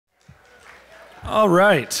All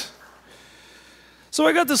right. So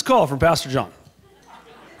I got this call from Pastor John.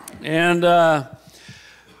 And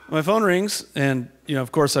my phone rings, and,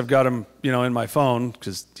 of course, I've got him, in my phone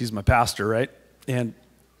because he's my pastor, right? And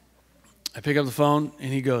I pick up the phone,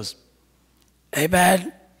 and he goes, "Hey,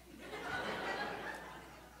 bud."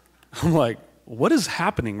 I'm like, what is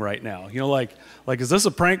happening right now? Like, is this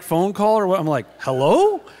a prank phone call or what? I'm like,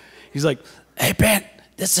 hello? He's like, "Hey, Ben,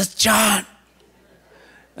 this is John."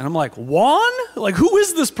 And I'm like, Juan? Like, who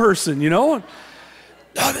is this person, "No,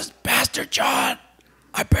 this is Pastor John.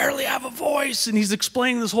 I barely have a voice." And he's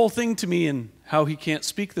explaining this whole thing to me and how he can't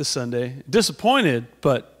speak this Sunday. Disappointed,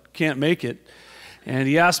 but can't make it. And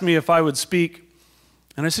he asked me if I would speak.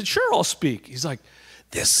 And I said, "Sure, I'll speak." He's like,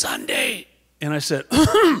 "This Sunday." And I said,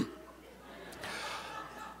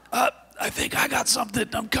 I think I got something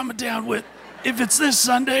I'm coming down with if it's this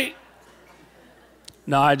Sunday.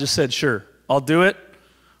 No, I just said, "Sure, I'll do it.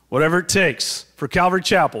 Whatever it takes for Calvary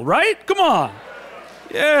Chapel," right? Come on.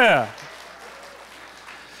 Yeah.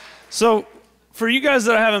 So for you guys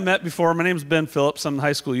that I haven't met before, my name is Ben Phillips. I'm the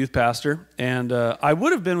high school youth pastor. And I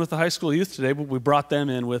would have been with the high school youth today, but we brought them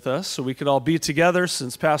in with us so we could all be together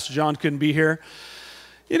since Pastor John couldn't be here.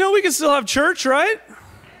 We can still have church, right?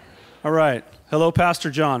 All right. Hello, Pastor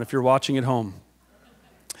John, if you're watching at home.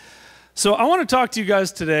 So I want to talk to you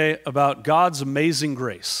guys today about God's amazing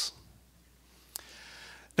grace.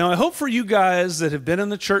 Now, I hope for you guys that have been in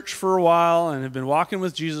the church for a while and have been walking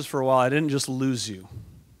with Jesus for a while, I didn't just lose you,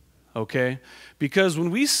 okay? Because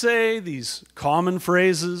when we say these common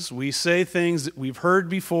phrases, we say things that we've heard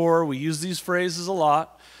before, we use these phrases a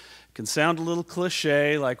lot. It can sound a little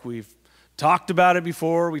cliche, like we've talked about it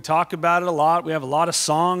before, we talk about it a lot, we have a lot of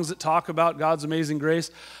songs that talk about God's amazing grace.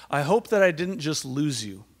 I hope that I didn't just lose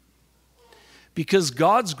you. Because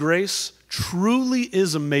God's grace truly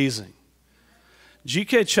is amazing.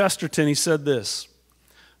 G.K. Chesterton, he said this: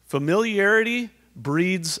 "Familiarity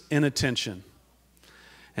breeds inattention."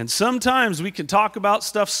 And sometimes we can talk about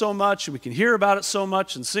stuff so much, and we can hear about it so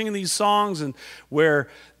much, and sing these songs, and where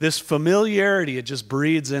this familiarity, it just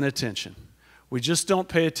breeds inattention. We just don't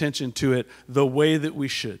pay attention to it the way that we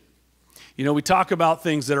should. We talk about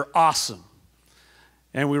things that are awesome,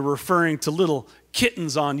 and we're referring to little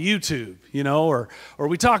kittens on YouTube, or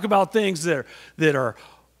we talk about things that are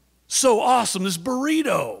so awesome. This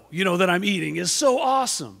burrito, that I'm eating is so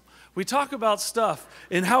awesome. We talk about stuff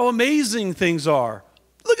and how amazing things are.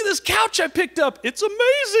 Look at this couch I picked up. It's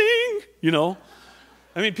amazing,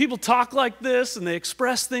 people talk like this and they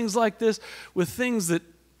express things like this with things that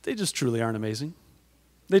they just truly aren't amazing.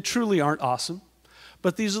 They truly aren't awesome.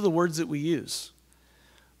 But these are the words that we use.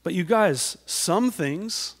 But you guys, some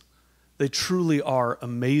things, they truly are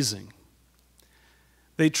amazing.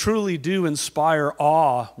 They truly do inspire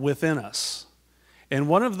awe within us. And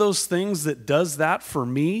one of those things that does that for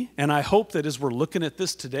me, and I hope that as we're looking at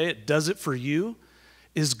this today, it does it for you,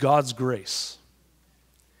 is God's grace.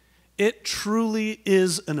 It truly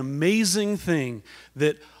is an amazing thing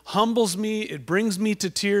that humbles me, it brings me to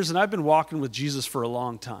tears, and I've been walking with Jesus for a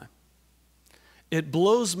long time. It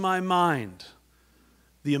blows my mind,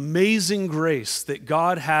 the amazing grace that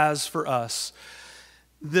God has for us.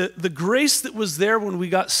 The grace that was there when we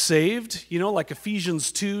got saved, like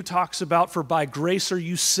Ephesians 2 talks about, "For by grace are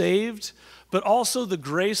you saved," but also the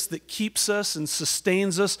grace that keeps us and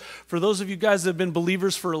sustains us. For those of you guys that have been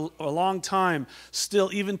believers for a long time,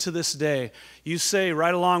 still, even to this day, you say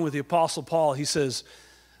right along with the Apostle Paul, he says,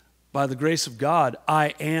 "By the grace of God, I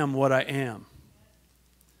am what I am."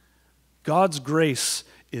 God's grace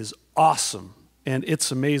is awesome, and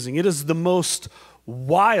it's amazing. It is the most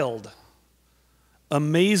wild,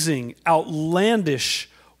 amazing, outlandish,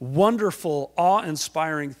 wonderful,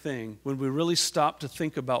 awe-inspiring thing when we really stop to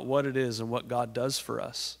think about what it is and what God does for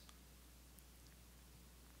us.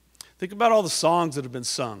 Think about all the songs that have been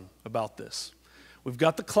sung about this. We've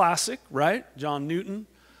got the classic, right? John Newton.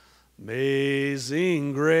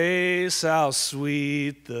 "Amazing grace, how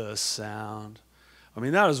sweet the sound."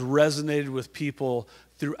 That has resonated with people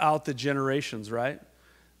throughout the generations, right?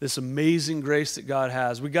 This amazing grace that God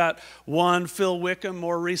has. We got one, Phil Wickham,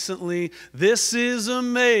 more recently. "This is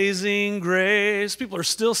amazing grace." People are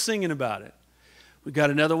still singing about it. We got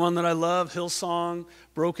another one that I love, Hillsong,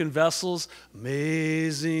 "Broken Vessels."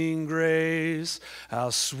 "Amazing grace, how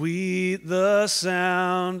sweet the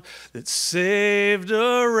sound that saved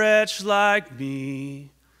a wretch like me."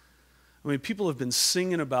 People have been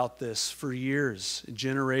singing about this for years,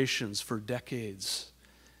 generations, for decades,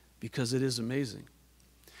 because it is amazing.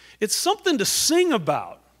 It's something to sing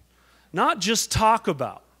about, not just talk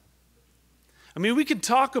about. We can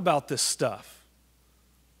talk about this stuff,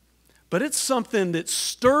 but it's something that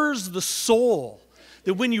stirs the soul,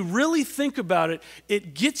 that when you really think about it,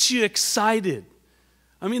 it gets you excited.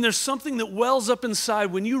 I mean, there's something that wells up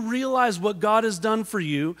inside when you realize what God has done for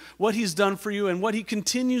you, what he's done for you, and what he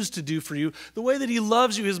continues to do for you, the way that he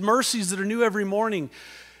loves you, his mercies that are new every morning,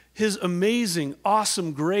 his amazing,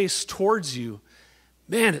 awesome grace towards you.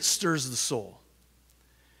 Man, it stirs the soul.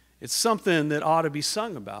 It's something that ought to be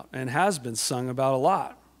sung about and has been sung about a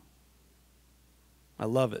lot. I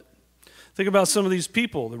love it. Think about some of these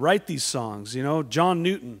people that write these songs. You know, John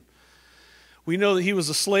Newton. We know that he was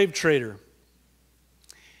a slave trader.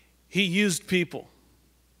 He used people.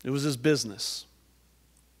 It was his business.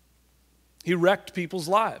 He wrecked people's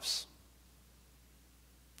lives.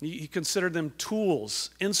 He considered them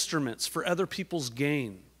tools, instruments for other people's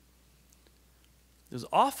gain. It was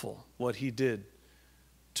awful what he did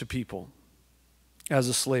to people as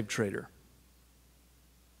a slave trader.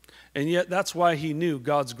 And yet that's why he knew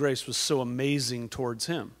God's grace was so amazing towards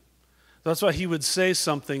him. That's why he would say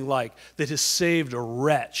something like, that has saved a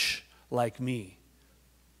wretch like me.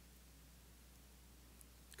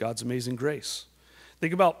 God's amazing grace.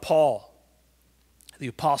 Think about Paul, the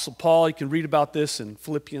Apostle Paul. You can read about this in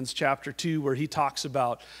Philippians chapter 2, where he talks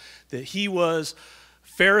about that he was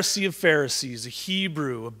Pharisee of Pharisees, a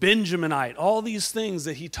Hebrew, a Benjaminite, all these things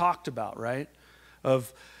that he talked about, right?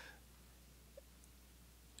 Of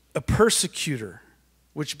a persecutor,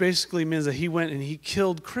 which basically means that he went and he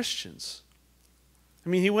killed Christians. I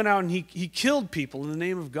mean, he went out and he killed people in the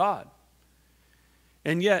name of God.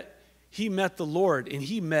 And yet, he met the Lord, and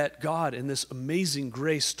he met God in this amazing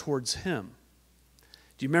grace towards him.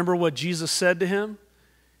 Do you remember what Jesus said to him?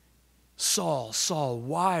 Saul, Saul,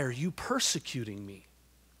 why are you persecuting me?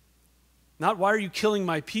 Not why are you killing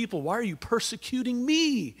my people? Why are you persecuting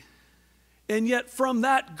me? And yet from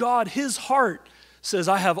that, God, his heart says,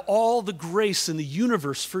 I have all the grace in the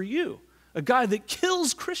universe for you. A guy that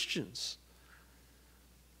kills Christians.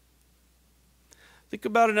 Think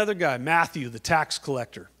about another guy, Matthew, the tax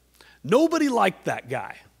collector. Nobody liked that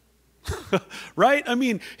guy, right? I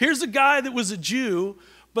mean, here's a guy that was a Jew,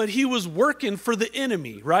 but he was working for the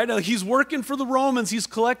enemy, right? He's working for the Romans. He's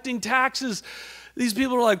collecting taxes. These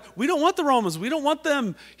people are like, we don't want the Romans. We don't want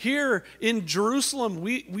them here in Jerusalem.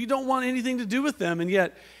 We don't want anything to do with them. And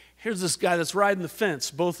yet, here's this guy that's riding the fence,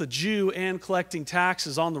 both a Jew and collecting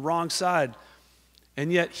taxes on the wrong side.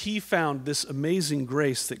 And yet, he found this amazing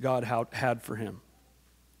grace that God had for him.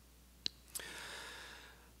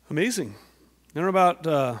 Amazing. I don't know about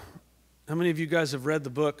how many of you guys have read the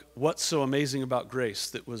book, What's So Amazing About Grace,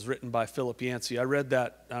 that was written by Phillips Yancey. I read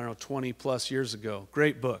that, 20 plus years ago.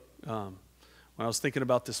 Great book. When I was thinking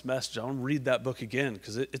about this message, I want to read that book again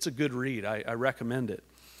because it's a good read. I recommend it.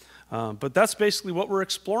 But that's basically what we're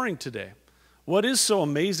exploring today. What is so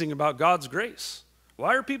amazing about God's grace?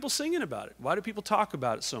 Why are people singing about it? Why do people talk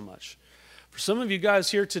about it so much? For some of you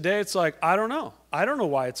guys here today, it's like, I don't know. I don't know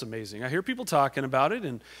why it's amazing. I hear people talking about it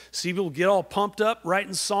and see people get all pumped up,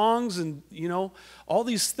 writing songs and, all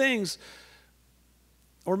these things.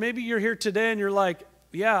 Or maybe you're here today and you're like,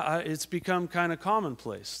 yeah, it's become kind of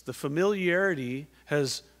commonplace. The familiarity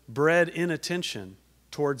has bred inattention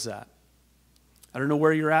towards that. I don't know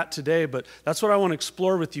where you're at today, but that's what I want to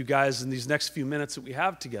explore with you guys in these next few minutes that we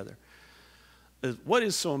have together. What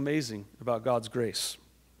is so amazing about God's grace?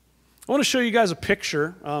 I want to show you guys a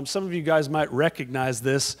picture. Some of you guys might recognize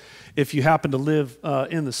this if you happen to live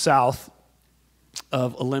in the south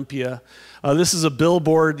of Olympia. This is a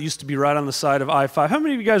billboard. It used to be right on the side of I-5. How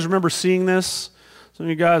many of you guys remember seeing this? Some of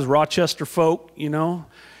you guys, Rochester folk,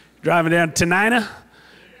 driving down Tenina?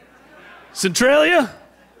 Centralia?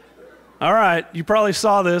 All right, you probably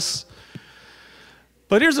saw this.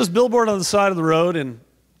 But here's this billboard on the side of the road, and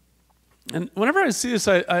whenever I see this,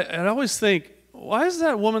 I always think, why is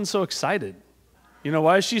that woman so excited?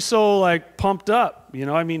 Why is she so pumped up?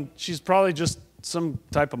 She's probably just some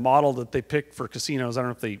type of model that they pick for casinos. I don't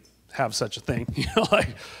know if they have such a thing.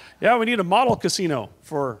 Yeah, we need a model casino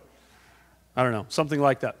for, I don't know, something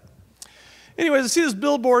like that. Anyways, I see this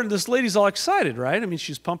billboard and this lady's all excited, right?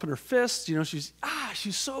 She's pumping her fists. She's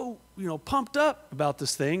so, pumped up about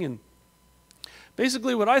this thing. And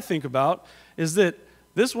basically what I think about is that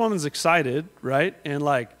this woman's excited, right?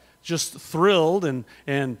 And just thrilled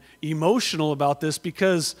and emotional about this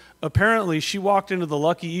because apparently she walked into the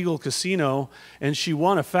Lucky Eagle Casino and she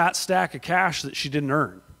won a fat stack of cash that she didn't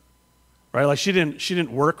earn, right? She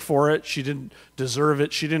didn't work for it. She didn't deserve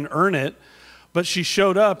it. She didn't earn it, but she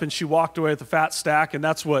showed up and she walked away with a fat stack, and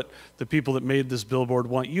that's what the people that made this billboard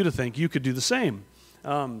want you to think. You could do the same.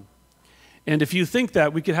 And if you think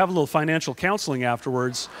that, we could have a little financial counseling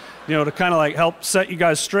afterwards, to kind of help set you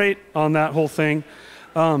guys straight on that whole thing.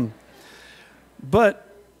 But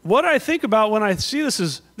what I think about when I see this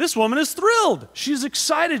is, this woman is thrilled. She's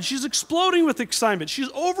excited. She's exploding with excitement.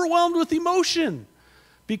 She's overwhelmed with emotion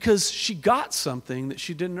because she got something that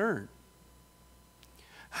she didn't earn.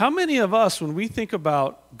 How many of us, when we think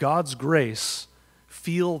about God's grace,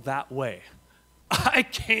 feel that way? I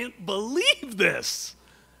can't believe this.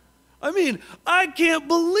 I mean, I can't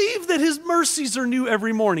believe that his mercies are new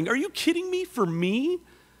every morning. Are you kidding me? For me?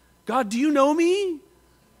 God, do you know me?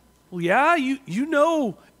 Well, yeah, you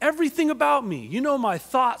know everything about me. You know my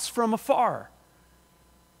thoughts from afar.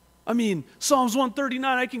 I mean, Psalms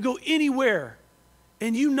 139, I can go anywhere,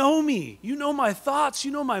 and you know me. You know my thoughts.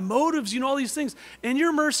 You know my motives. You know all these things. And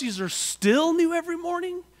your mercies are still new every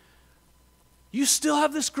morning? You still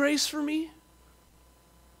have this grace for me?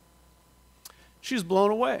 She's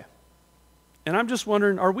blown away. And I'm just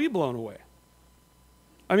wondering, are we blown away?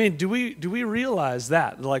 I mean, do we realize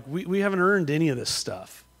that? Like, we haven't earned any of this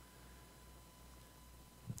stuff.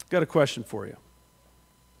 Got a question for you.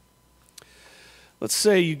 Let's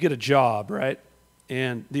say you get a job, right?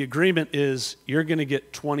 And the agreement is you're going to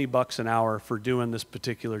get $20 an hour for doing this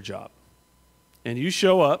particular job. And you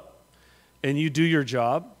show up and you do your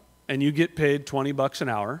job and you get paid $20 an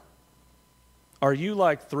hour. Are you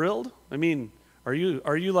like thrilled? I mean, are you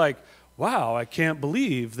like, wow, I can't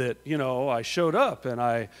believe that, I showed up and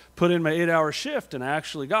I put in my 8-hour shift and I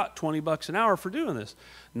actually got $20 an hour for doing this?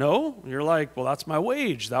 No, you're like, well, that's my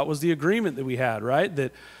wage. That was the agreement that we had, right?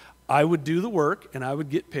 That I would do the work and I would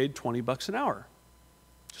get paid $20 an hour.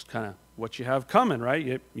 Just kind of what you have coming,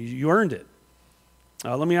 right? You earned it.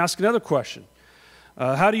 Let me ask another question.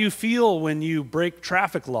 How do you feel when you break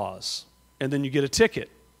traffic laws and then you get a ticket?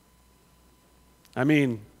 I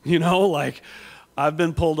mean, like, I've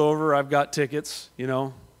been pulled over. I've got tickets,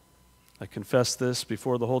 I confess this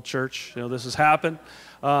before the whole church. This has happened.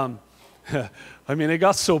 I mean, it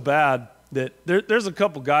got so bad that there's a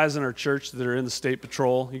couple guys in our church that are in the state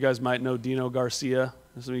patrol. You guys might know Dino Garcia.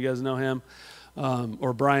 Some of you guys know him.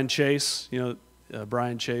 Or Brian Chase.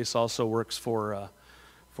 Brian Chase also works for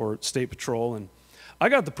state patrol. And I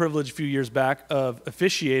got the privilege a few years back of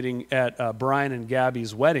officiating at Brian and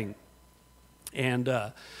Gabby's wedding. And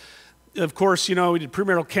of course, we did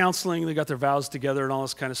premarital counseling. They got their vows together and all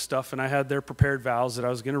this kind of stuff. And I had their prepared vows that I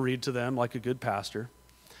was going to read to them like a good pastor.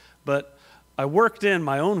 But I worked in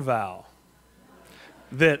my own vow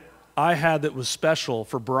that I had that was special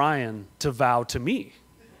for Brian to vow to me.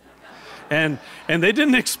 And they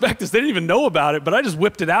didn't expect this. They didn't even know about it, but I just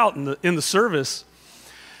whipped it out in the service.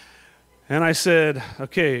 And I said,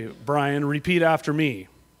 okay, Brian, repeat after me.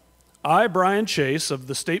 I, Brian Chase of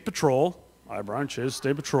the State Patrol,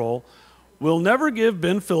 will never give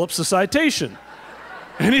Ben Phillips a citation.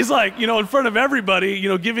 And he's like, in front of everybody,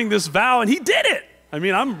 giving this vow, and he did it. I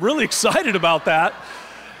mean, I'm really excited about that.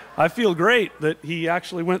 I feel great that he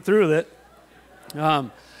actually went through with it.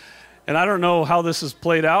 And I don't know how this is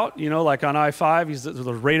played out. Like on I-5, he's with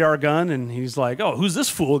a radar gun, and he's like, oh, who's this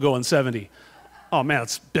fool going 70? Oh, man,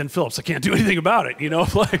 it's Ben Phillips. I can't do anything about it.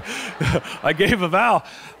 Like, I gave a vow.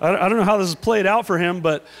 I don't know how this is played out for him,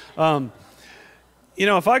 but,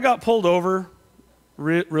 if I got pulled over,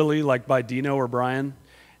 really, like by Dino or Brian,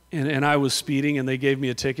 and I was speeding and they gave me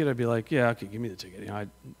a ticket, I'd be like, yeah, okay, give me the ticket.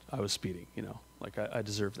 I was speeding, like I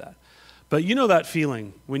deserve that. But that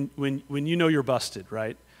feeling when you're busted,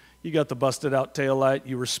 right? You got the busted out taillight,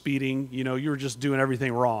 you were speeding, you were just doing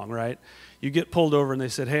everything wrong, right? You get pulled over and they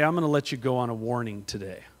said, hey, I'm going to let you go on a warning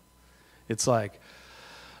today. It's like,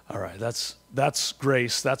 all right, that's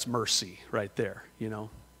grace, that's mercy right there,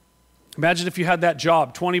 Imagine if you had that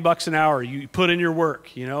job, $20 an hour, you put in your work,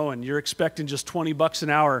 and you're expecting just $20 an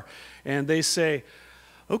hour, and they say,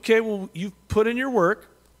 okay, well, you've put in your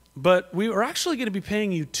work, but we are actually going to be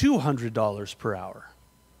paying you $200 per hour.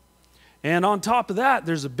 And on top of that,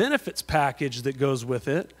 there's a benefits package that goes with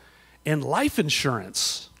it and life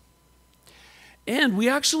insurance. And we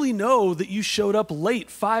actually know that you showed up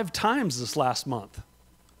late 5 times this last month.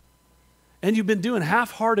 And you've been doing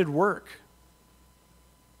half-hearted work.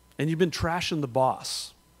 And you've been trashing the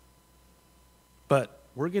boss. But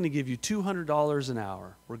we're going to give you $200 an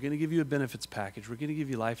hour. We're going to give you a benefits package. We're going to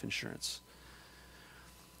give you life insurance.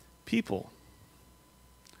 People,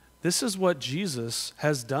 this is what Jesus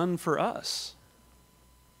has done for us.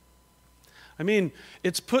 I mean,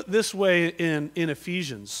 it's put this way in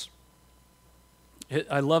Ephesians.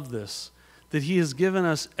 I love this, that he has given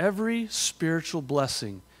us every spiritual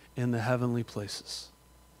blessing in the heavenly places.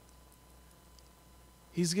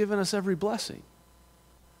 He's given us every blessing.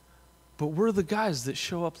 But we're the guys that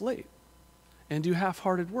show up late and do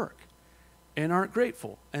half-hearted work and aren't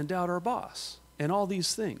grateful and doubt our boss and all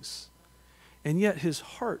these things. And yet his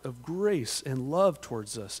heart of grace and love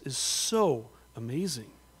towards us is so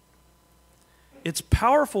amazing. It's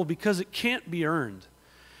powerful because it can't be earned.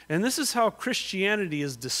 And this is how Christianity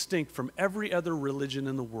is distinct from every other religion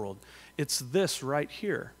in the world. It's this right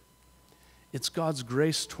here. It's God's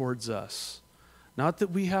grace towards us. Not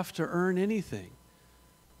that we have to earn anything.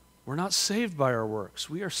 We're not saved by our works.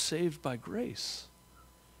 We are saved by grace.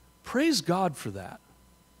 Praise God for that.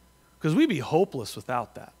 Because we'd be hopeless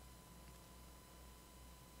without that.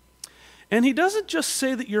 And he doesn't just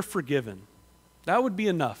say that you're forgiven. That would be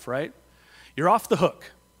enough, right? You're off the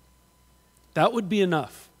hook. That would be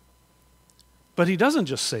enough. But he doesn't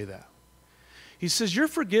just say that. He says, you're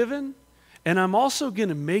forgiven, and I'm also going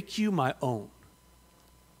to make you my own.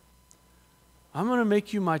 I'm going to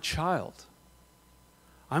make you my child.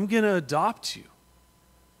 I'm going to adopt you.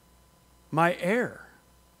 My heir.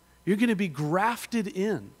 You're going to be grafted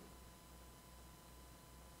in.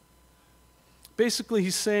 Basically,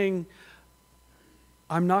 he's saying,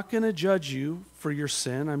 I'm not going to judge you for your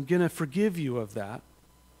sin. I'm going to forgive you of that.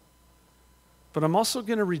 But I'm also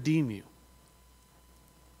going to redeem you.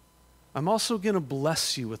 I'm also going to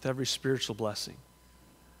bless you with every spiritual blessing.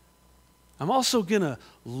 I'm also going to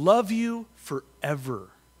love you forever.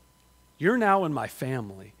 You're now in my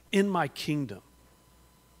family, in my kingdom.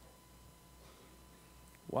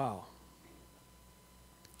 Wow.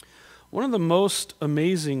 One of the most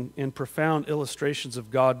amazing and profound illustrations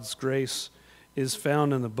of God's grace is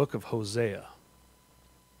found in the book of Hosea,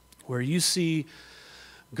 where you see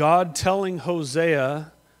God telling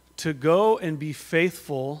Hosea to go and be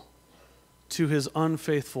faithful to his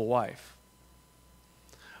unfaithful wife.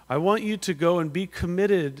 I want you to go and be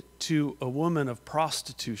committed to a woman of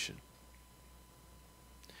prostitution.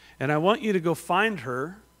 And I want you to go find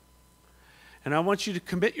her, and I want you to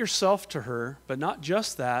commit yourself to her, but not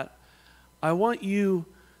just that. I want you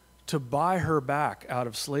to buy her back out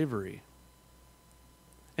of slavery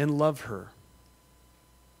and love her.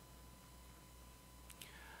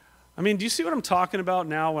 I mean, do you see what I'm talking about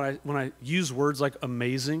now when I use words like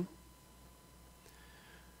amazing?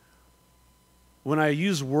 When I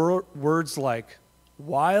use words like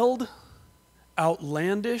wild,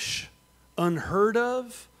 outlandish, unheard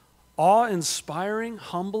of, awe-inspiring,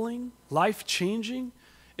 humbling, life-changing,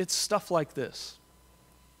 it's stuff like this.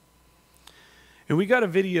 And we got a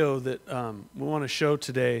video that we want to show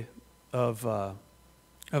today of a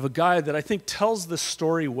guy that I think tells this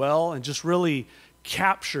story well and just really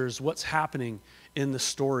captures what's happening in the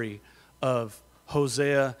story of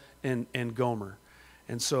Hosea and Gomer.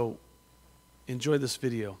 And so, enjoy this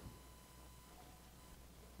video.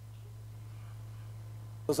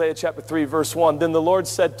 Hosea chapter 3, verse 1. Then the Lord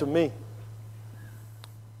said to me,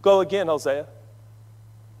 go again, Hosea.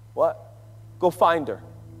 What? Go find her.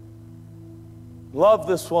 Love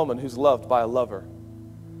this woman who's loved by a lover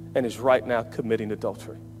and is right now committing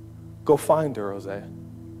adultery. Go find her, Hosea.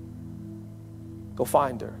 Go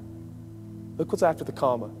find her. Look what's after the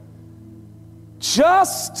comma.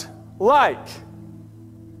 Just like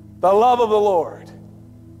the love of the Lord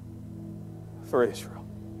for Israel.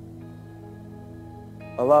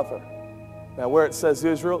 A lover. Now, where it says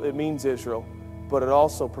Israel, it means Israel, but it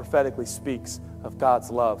also prophetically speaks of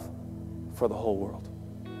God's love for the whole world.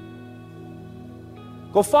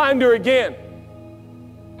 Go find her again.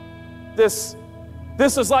 This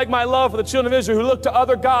is like my love for the children of Israel who look to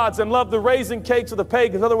other gods and love the raisin cakes of the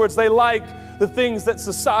pagans. In other words, they like the things that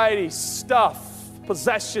society, stuff,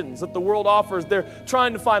 possessions that the world offers. They're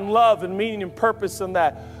trying to find love and meaning and purpose in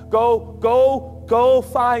that. Go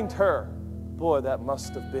find her. Boy, that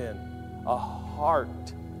must have been a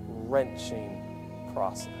heart-wrenching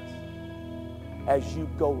process. As you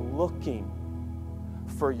go looking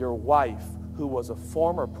for your wife who was a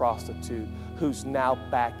former prostitute, who's now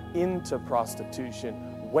back into prostitution,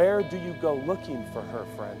 where do you go looking for her,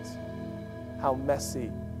 friends? How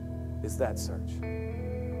messy is that search?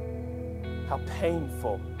 How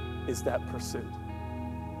painful is that pursuit?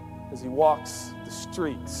 As he walks the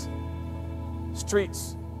streets,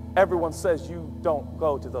 everyone says you don't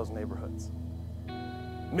go to those neighborhoods.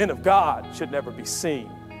 Men of God should never be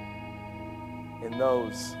seen in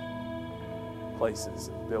those places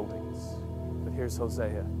and buildings. But here's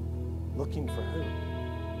Hosea looking for who?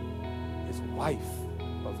 His wife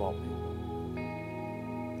of all people.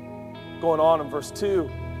 Going on in verse 2,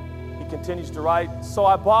 he continues to write, so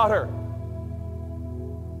I bought her.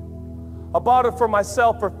 I bought her for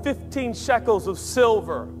myself for 15 shekels of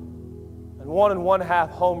silver and 1 1/2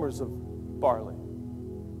 homers of barley.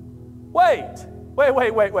 Wait.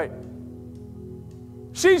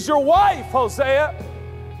 She's your wife, Hosea.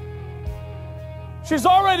 She's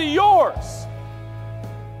already yours.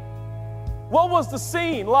 What was the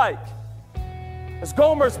scene like as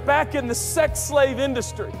Gomer's back in the sex slave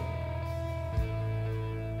industry?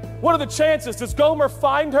 What are the chances? Does Gomer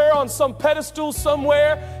find her on some pedestal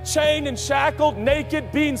somewhere, chained and shackled,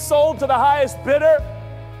 naked, being sold to the highest bidder?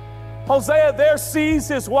 Hosea there sees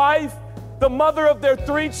his wife, the mother of their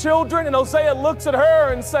 3 children, and Hosea looks at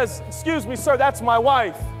her and says, "Excuse me, sir, that's my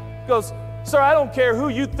wife." He goes, "Sir, I don't care who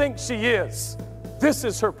you think she is. This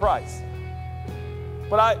is her price."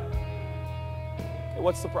 But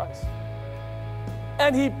what's the price?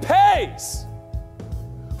 And he pays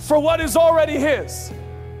for what is already his.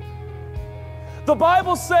 The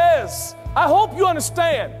Bible says, I hope you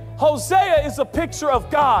understand, Hosea is a picture of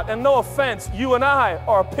God, and no offense, you and I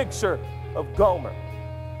are a picture of Gomer.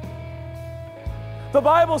 The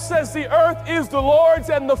Bible says the earth is the Lord's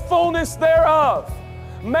and the fullness thereof.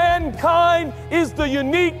 Mankind is the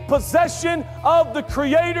unique possession of the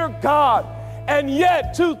Creator God. And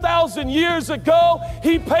yet, 2,000 years ago,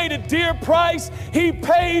 he paid a dear price. He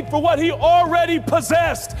paid for what he already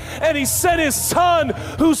possessed. And he sent his son,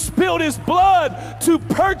 who spilled his blood, to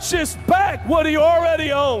purchase back what he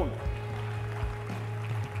already owned.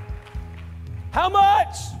 How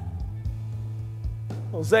much?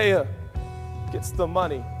 Hosea gets the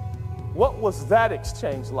money. What was that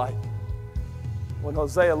exchange like when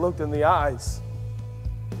Hosea looked in the eyes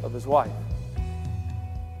of his wife?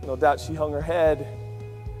 No doubt she hung her head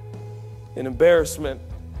in embarrassment.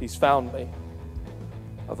 He's found me.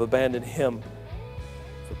 I've abandoned him.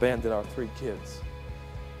 I've abandoned our 3 kids.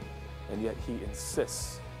 And yet he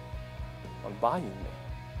insists on buying me.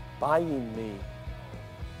 Buying me.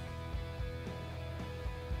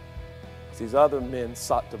 These other men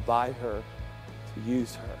sought to buy her, to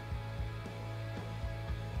use her.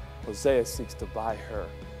 Hosea seeks to buy her,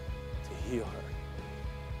 to heal her.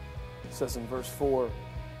 It says in verse 4,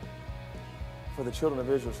 "For the children of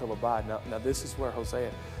Israel shall abide." Now this is where Hosea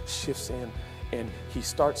shifts in and he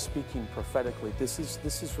starts speaking prophetically. This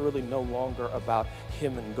is really no longer about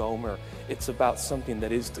him and Gomer. It's about something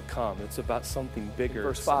that is to come. It's about something bigger.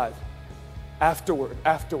 Verse 5, afterward,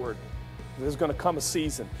 there's going to come a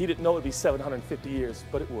season. He didn't know it would be 750 years,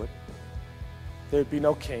 but it would. There'd be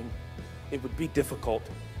no king. It would be difficult.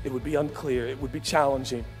 It would be unclear. It would be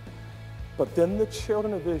challenging. But then the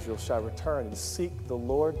children of Israel shall return and seek the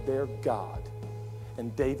Lord their God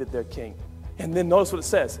and David their king. And then notice what it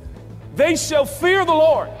says. They shall fear the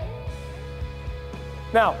Lord.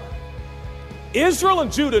 Now, Israel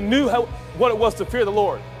and Judah knew what it was to fear the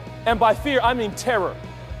Lord. And by fear, I mean terror.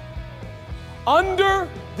 Under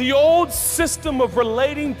the old system of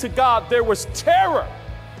relating to God, there was terror.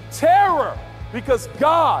 Terror because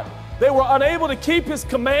God, they were unable to keep his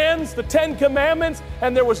commands, the 10 commandments,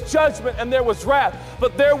 and there was judgment and there was wrath.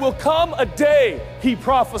 But there will come a day, he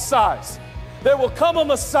prophesies. There will come a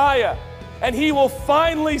Messiah, and he will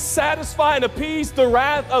finally satisfy and appease the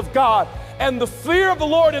wrath of God. And the fear of the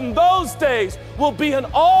Lord in those days will be in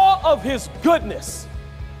awe of his goodness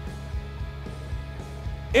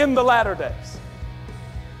in the latter days.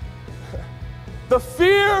 The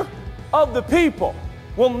fear of the people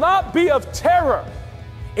will not be of terror.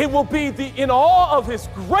 It will be in awe of his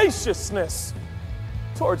graciousness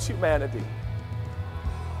towards humanity.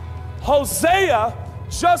 Hosea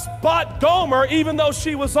just bought Gomer, even though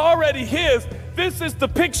she was already his. This is the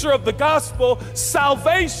picture of the gospel.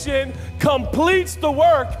 Salvation completes the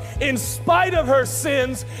work in spite of her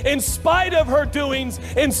sins, in spite of her doings,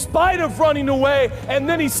 in spite of running away. And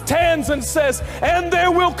then he stands and says, and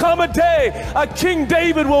there will come a day, a King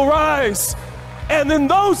David will rise. And in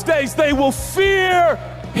those days, they will fear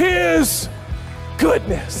his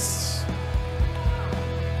goodness.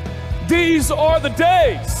 These are the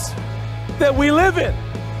days that we live in.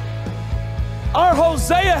 Our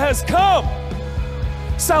Hosea has come.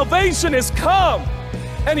 Salvation has come.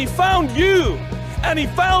 And he found you. And he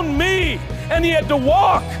found me. And he had to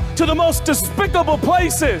walk to the most despicable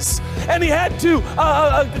places. And he had to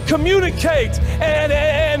communicate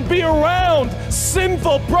and be around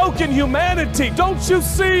sinful, broken humanity. Don't you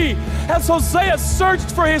see? As Hosea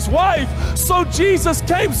searched for his wife, so Jesus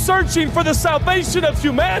came searching for the salvation of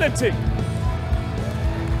humanity.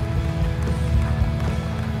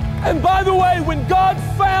 And by the way, when God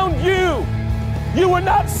found you, you were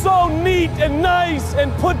not so neat and nice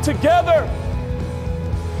and put together.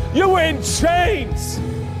 You were in chains,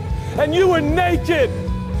 and you were naked,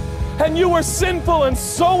 and you were sinful, and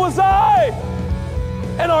so was I.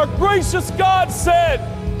 And our gracious God said,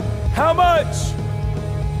 how much?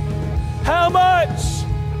 How much?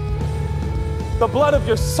 The blood of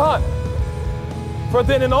your Son. For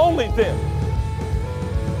then and only then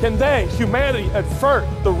can they, humanity, avert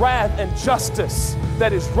the wrath and justice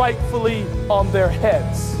that is rightfully on their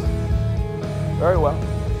heads. Very well.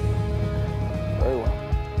 Very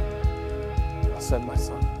well. I'll send my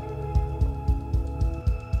son.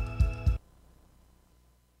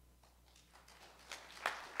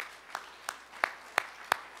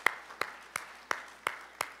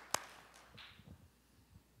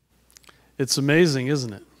 It's amazing,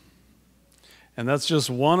 isn't it? And that's just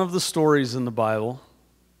one of the stories in the Bible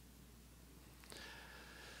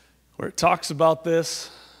where it talks about this.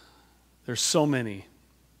 There's so many.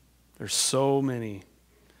 There's so many.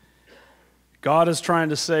 God is trying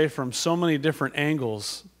to say from so many different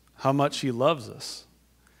angles how much He loves us.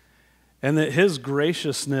 And that His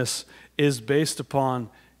graciousness is based upon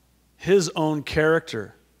His own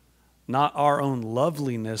character, not our own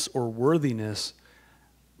loveliness or worthiness,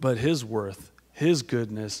 but His worth, His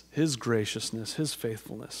goodness, His graciousness, His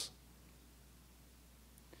faithfulness.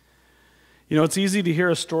 You know, it's easy to hear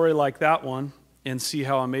a story like that one and see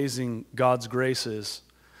how amazing God's grace is.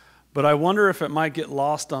 But I wonder if it might get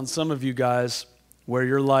lost on some of you guys where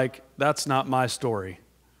you're like, that's not my story.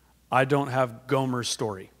 I don't have Gomer's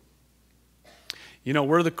story. You know,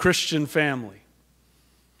 we're the Christian family.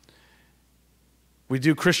 We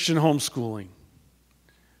do Christian homeschooling.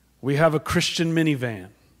 We have a Christian minivan.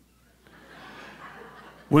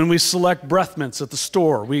 When we select breath mints at the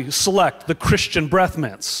store, we select the Christian breath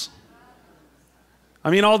mints. I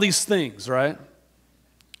mean, all these things, right?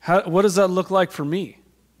 What does that look like for me?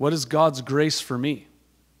 What is God's grace for me?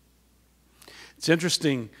 It's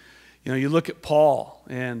interesting, you know, you look at Paul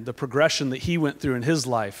and the progression that he went through in his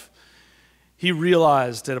life. He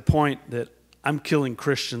realized at a point that I'm killing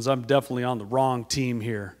Christians. I'm definitely on the wrong team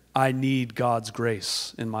here. I need God's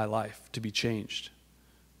grace in my life to be changed.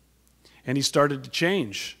 And he started to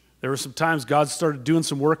change. There were some times God started doing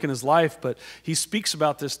some work in his life, but he speaks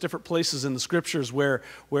about this different places in the scriptures where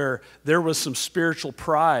there was some spiritual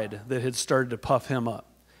pride that had started to puff him up.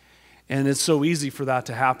 And it's so easy for that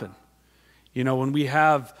to happen. You know, when we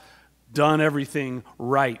have done everything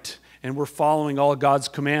right and we're following all of God's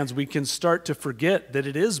commands, we can start to forget that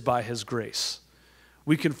it is by His grace.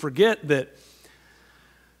 We can forget that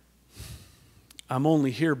I'm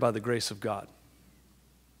only here by the grace of God.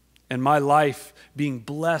 And my life being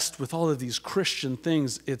blessed with all of these Christian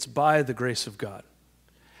things, it's by the grace of God.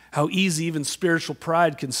 How easy even spiritual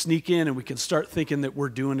pride can sneak in and we can start thinking that we're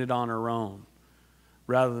doing it on our own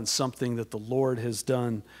rather than something that the Lord has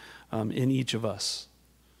done in each of us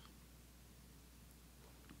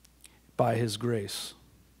by His grace.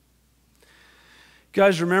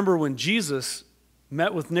 Guys, remember when Jesus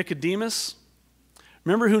met with Nicodemus?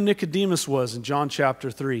 Remember who Nicodemus was in John chapter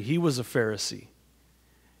 3. He was a Pharisee.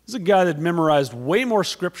 He's a guy that memorized way more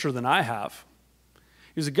scripture than I have.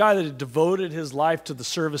 He was a guy that had devoted his life to the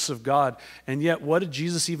service of God. And yet, what did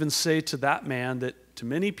Jesus even say to that man that to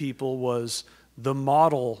many people was the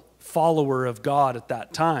model follower of God at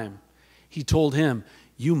that time? He told him,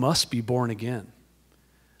 you must be born again.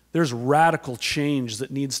 There's radical change that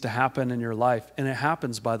needs to happen in your life, and it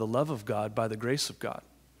happens by the love of God, by the grace of God.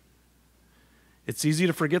 It's easy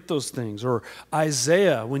to forget those things. Or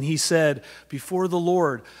Isaiah, when he said, before the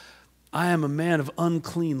Lord, I am a man of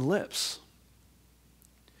unclean lips.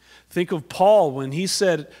 Think of Paul when he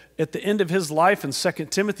said at the end of his life in 2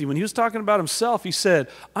 Timothy, when he was talking about himself, he said,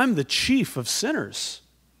 I'm the chief of sinners.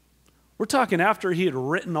 We're talking after he had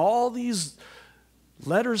written all these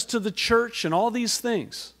letters to the church and all these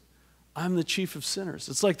things. I'm the chief of sinners.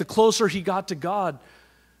 It's like the closer he got to God,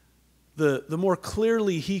 the more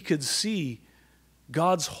clearly he could see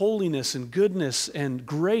God's holiness and goodness and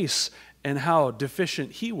grace and how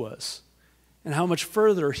deficient he was and how much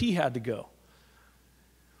further he had to go.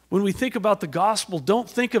 When we think about the gospel, don't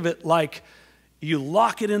think of it like you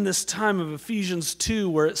lock it in this time of Ephesians 2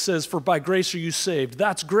 where it says, for by grace are you saved.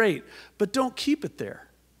 That's great, but don't keep it there.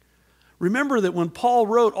 Remember that when Paul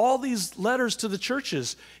wrote all these letters to the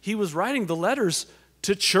churches, he was writing the letters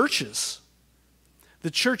to churches. The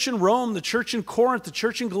church in Rome, the church in Corinth, the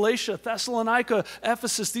church in Galatia, Thessalonica,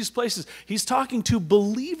 Ephesus, these places. He's talking to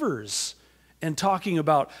believers and talking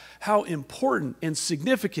about how important and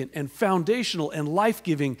significant and foundational and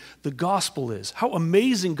life-giving the gospel is. How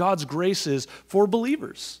amazing God's grace is for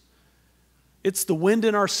believers. It's the wind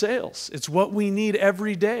in our sails. It's what we need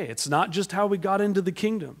every day. It's not just how we got into the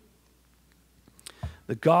kingdom.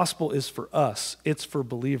 The gospel is for us. It's for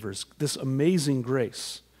believers. This amazing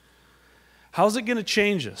grace. How's it going to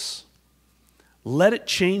change us? Let it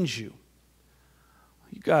change you.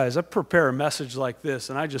 You guys, I prepare a message like this,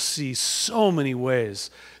 and I just see so many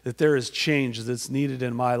ways that there is change that's needed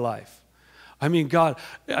in my life. I mean, God,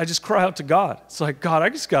 I just cry out to God. It's like, God, I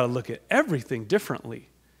just got to look at everything differently.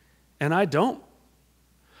 And I don't.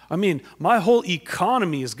 I mean, my whole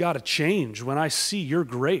economy has got to change when I see your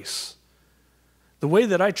grace. The way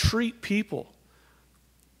that I treat people,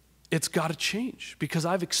 it's got to change because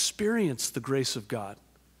I've experienced the grace of God.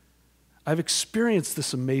 I've experienced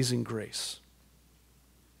this amazing grace.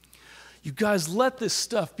 You guys, let this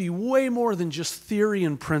stuff be way more than just theory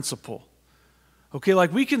and principle. Okay,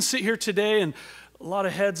 like we can sit here today and a lot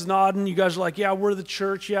of heads nodding. You guys are like, yeah, we're the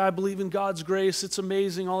church. Yeah, I believe in God's grace. It's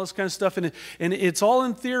amazing, all this kind of stuff. And it's all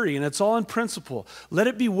in theory and it's all in principle. Let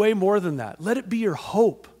it be way more than that. Let it be your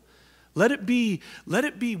hope. Let it be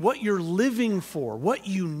what you're living for, what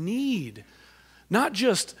you need. Not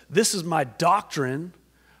just, this is my doctrine,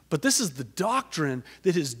 but this is the doctrine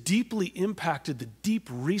that has deeply impacted the deep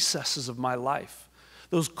recesses of my life.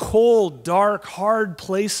 Those cold, dark, hard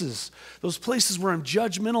places, those places where I'm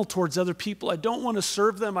judgmental towards other people. I don't want to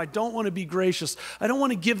serve them. I don't want to be gracious. I don't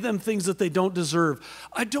want to give them things that they don't deserve.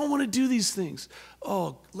 I don't want to do these things.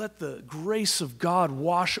 Oh, let the grace of God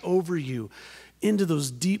wash over you into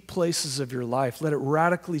those deep places of your life. Let it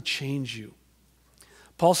radically change you.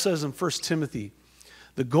 Paul says in 1 Timothy,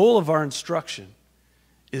 the goal of our instruction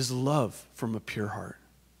is love from a pure heart.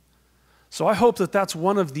 So I hope that that's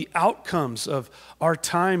one of the outcomes of our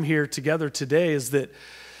time here together today is that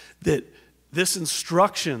this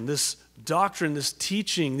instruction, this doctrine, this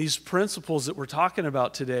teaching, these principles that we're talking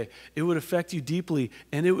about today, it would affect you deeply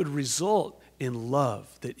and it would result in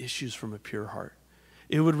love that issues from a pure heart.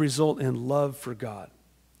 It would result in love for God.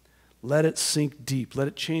 Let it sink deep. Let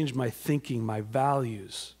it change my thinking, my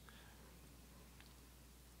values.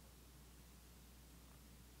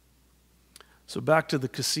 So back to the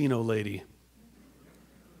casino lady.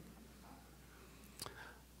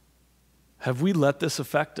 Have we let this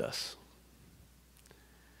affect us?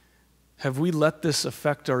 Have we let this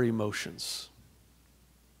affect our emotions?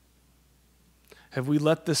 Have we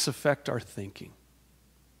let this affect our thinking?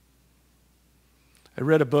 I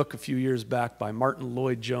read a book a few years back by Martin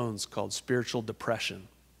Lloyd-Jones called Spiritual Depression.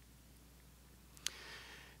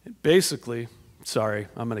 Basically, sorry,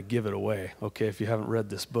 I'm going to give it away, okay, if you haven't read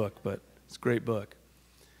this book, but it's a great book.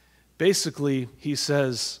 Basically, he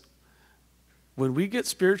says, when we get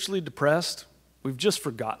spiritually depressed, we've just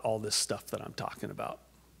forgot all this stuff that I'm talking about.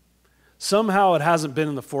 Somehow it hasn't been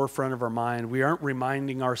in the forefront of our mind. We aren't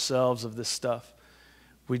reminding ourselves of this stuff.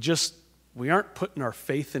 We aren't putting our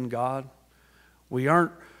faith in God. We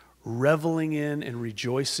aren't reveling in and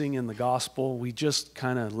rejoicing in the gospel. We just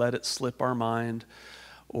kind of let it slip our mind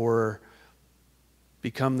or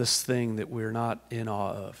become this thing that we're not in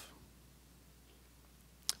awe of.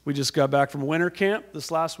 We just got back from winter camp this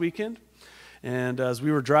last weekend, and as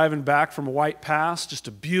we were driving back from White Pass, just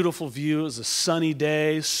a beautiful view. It was a sunny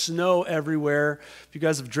day, snow everywhere. If you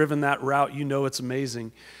guys have driven that route, you know it's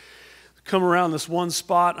amazing. Come around this one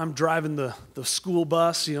spot, I'm driving the school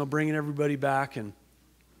bus, bringing everybody back, and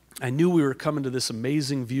I knew we were coming to this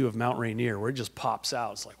amazing view of Mount Rainier where it just pops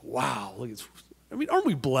out. It's like, wow, aren't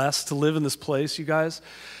we blessed to live in this place, you guys?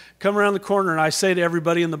 Come around the corner and I say to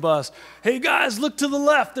everybody in the bus, hey guys, look to the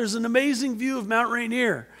left. There's an amazing view of Mount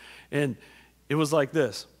Rainier. And it was like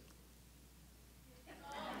this.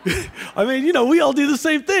 I mean, we all do the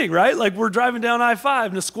same thing, right? Like we're driving down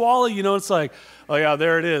I-5, Nisqually, it's like, oh yeah,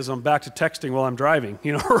 there it is. I'm back to texting while I'm driving,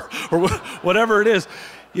 or whatever it is.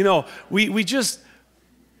 We just,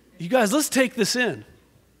 you guys, let's take this in.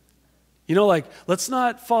 Let's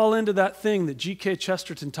not fall into that thing that G.K.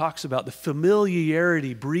 Chesterton talks about, the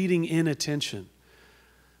familiarity, breeding inattention.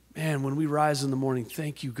 Man, when we rise in the morning,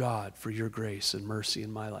 thank you, God, for your grace and mercy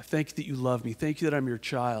in my life. Thank you that you love me. Thank you that I'm your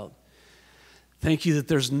child. Thank you that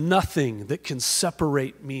there's nothing that can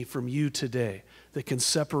separate me from you today, that can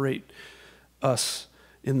separate us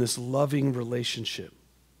in this loving relationship.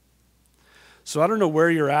 So I don't know where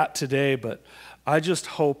you're at today, but I just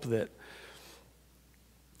hope that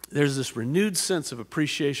there's this renewed sense of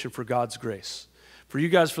appreciation for God's grace. For you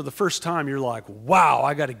guys, for the first time, you're like, wow,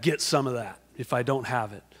 I got to get some of that if I don't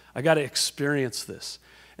have it. I got to experience this.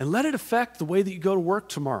 And let it affect the way that you go to work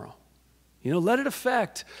tomorrow. Let it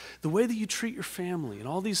affect the way that you treat your family and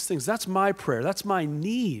all these things. That's my prayer. That's my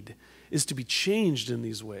need, is to be changed in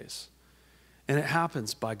these ways. And it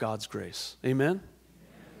happens by God's grace. Amen?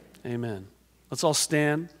 Amen. Let's all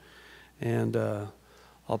stand, and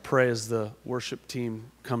I'll pray as the worship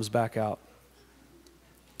team comes back out.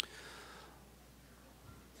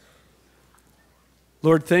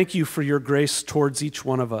 Lord, thank you for your grace towards each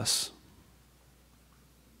one of us.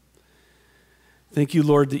 Thank you,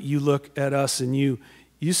 Lord, that you look at us and you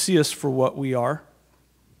see us for what we are.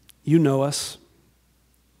 You know us.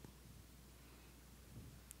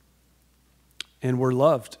 And we're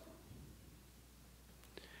loved.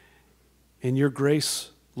 And your grace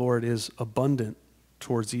Lord, is abundant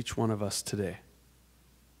towards each one of us today.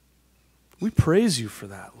 We praise you for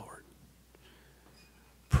that, Lord.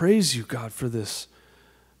 Praise you, God, for this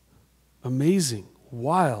amazing,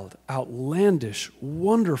 wild, outlandish,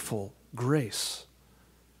 wonderful grace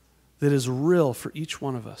that is real for each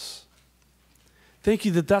one of us. Thank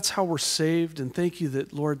you that that's how we're saved, and thank you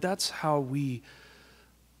that, Lord, that's how we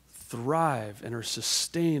thrive and are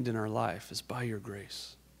sustained in our life, is by your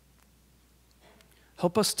grace.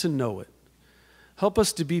 Help us to know it. Help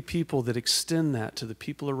us to be people that extend that to the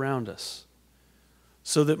people around us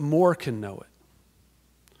so that more can know it.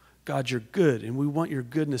 God, you're good, and we want your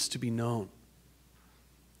goodness to be known.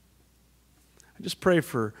 I just pray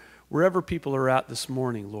for wherever people are at this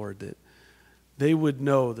morning, Lord, that they would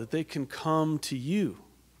know that they can come to you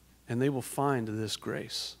and they will find this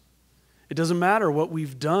grace. It doesn't matter what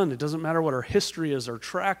we've done. It doesn't matter what our history is, our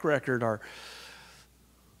track record, our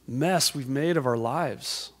mess we've made of our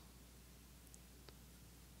lives.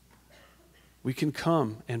 We can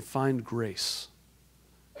come and find grace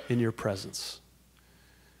in your presence.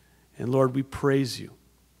 And Lord, we praise you.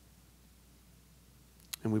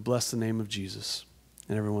 And we bless the name of Jesus.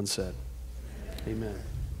 And everyone said,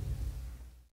 amen.